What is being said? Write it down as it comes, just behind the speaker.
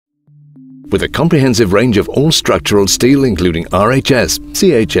with a comprehensive range of all structural steel including RHS,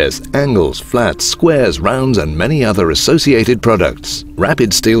 CHS, angles, flats, squares, rounds and many other associated products.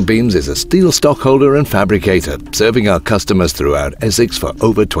 Rapid Steel Beams is a steel stockholder and fabricator, serving our customers throughout Essex for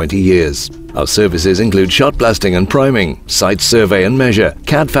over 20 years. Our services include shot blasting and priming, site survey and measure,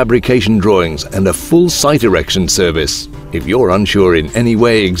 CAD fabrication drawings and a full site erection service. If you're unsure in any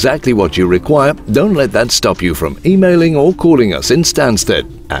way exactly what you require, don't let that stop you from emailing or calling us in Stansted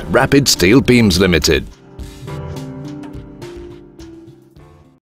at Rapid Steel Beams Ltd.